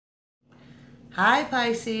Hi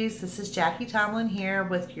Pisces, this is Jackie Tomlin here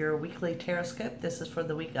with your weekly Taroscope. This is for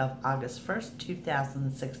the week of August 1st,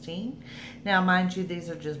 2016. Now mind you, these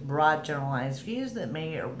are just broad generalized views that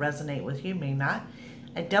may resonate with you, may not.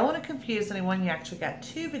 I don't want to confuse anyone. You actually got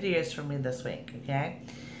two videos from me this week, okay?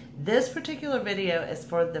 This particular video is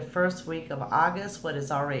for the first week of August. What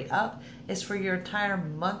is already up is for your entire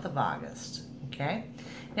month of August, okay?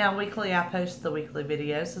 Now, weekly I post the weekly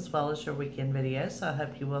videos as well as your weekend videos, so I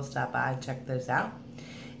hope you will stop by and check those out.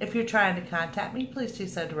 If you're trying to contact me, please do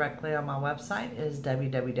so directly on my website. It is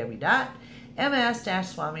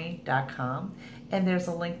www.ms-swami.com, and there's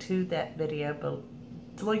a link to that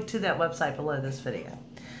website below this video.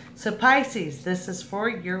 So Pisces, this is for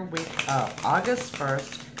your week of August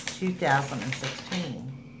 1st, 2016.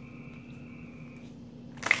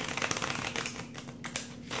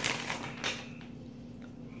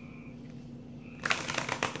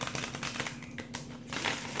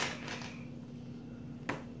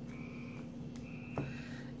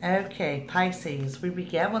 Okay, Pisces, we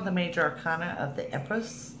begin with the major arcana of the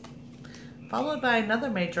Empress, followed by another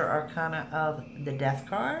major arcana of the Death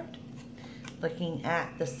card, looking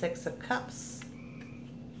at the Six of Cups.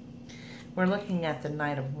 We're looking at the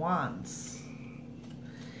Knight of Wands,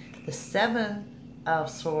 the Seven of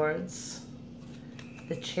Swords,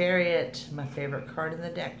 the Chariot, my favorite card in the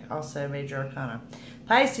deck, also major arcana.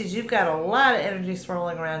 Pisces, you've got a lot of energy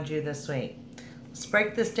swirling around you this week. Let's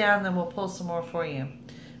break this down, then we'll pull some more for you.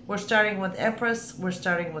 We're starting with Empress, we're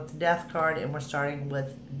starting with the Death card, and we're starting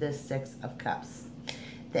with the Six of Cups.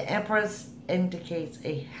 The Empress indicates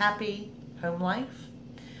a happy home life.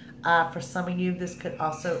 For some of you, this could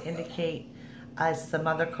also indicate, as the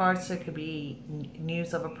Mother card, so it could be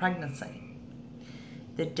news of a pregnancy.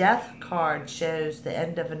 The Death card shows the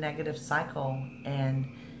end of a negative cycle and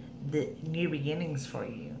the new beginnings for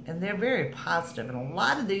you. And they're very positive, and a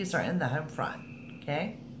lot of these are in the home front,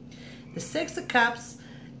 okay? The Six of Cups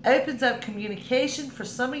opens up communication. For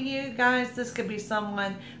some of you guys, this could be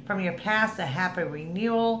someone from your past, a happy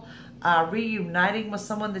renewal, reuniting with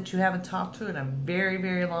someone that you haven't talked to in a very,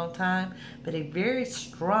 very long time, but a very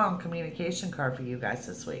strong communication card for you guys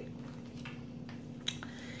this week.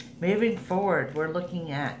 Moving forward, we're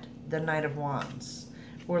looking at the Knight of Wands.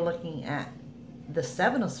 We're looking at the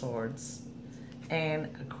Seven of Swords, and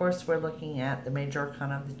of course, we're looking at the major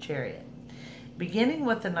arcana of the Chariot. Beginning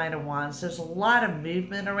with the Knight of Wands, there's a lot of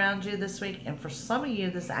movement around you this week, and for some of you,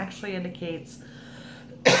 this actually indicates,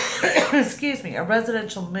 excuse me, a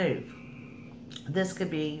residential move. This could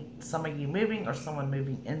be some of you moving or someone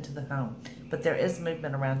moving into the home, but there is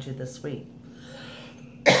movement around you this week.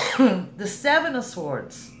 The Seven of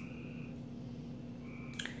Swords.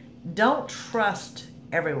 Don't trust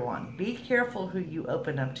everyone. Be careful who you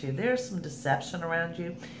open up to. There's some deception around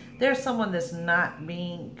you. There's someone that's not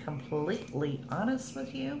being completely honest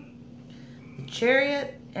with you. The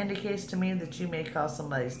Chariot indicates to me that you may call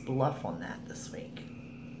somebody's bluff on that this week.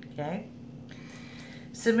 Okay?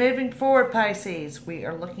 So moving forward, Pisces, we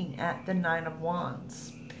are looking at the Nine of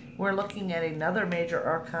Wands. We're looking at another major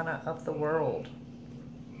arcana of the world.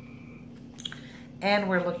 And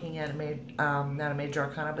we're looking at, not a major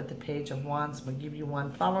arcana, but the Page of Wands. We'll give you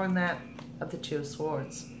one following that of the Two of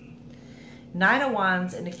Swords. Nine of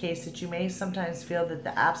Wands indicates that you may sometimes feel that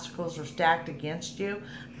the obstacles are stacked against you.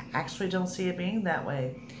 I actually don't see it being that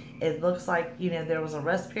way. It looks like, there was a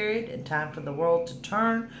rest period and time for the world to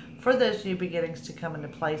turn, for those new beginnings to come into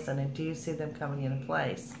place, and I do see them coming into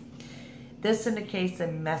place. This indicates a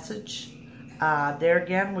message. There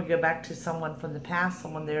again, we go back to someone from the past,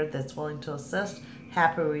 someone there that's willing to assist,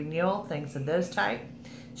 happy renewal, things of those type.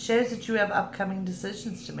 Shows that you have upcoming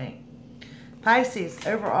decisions to make. Pisces,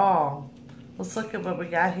 overall, let's look at what we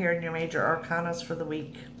got here in your major arcanas for the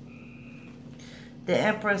week. The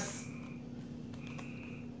Empress,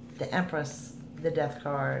 the Death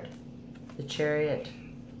card, the Chariot,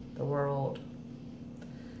 the World.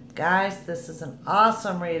 Guys, this is an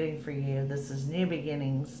awesome reading for you. This is new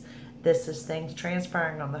beginnings. This is things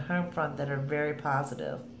transpiring on the home front that are very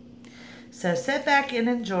positive. So sit back and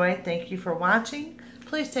enjoy. Thank you for watching.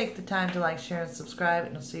 Please take the time to like, share, and subscribe,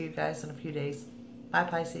 and I'll see you guys in a few days. Bye,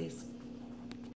 Pisces.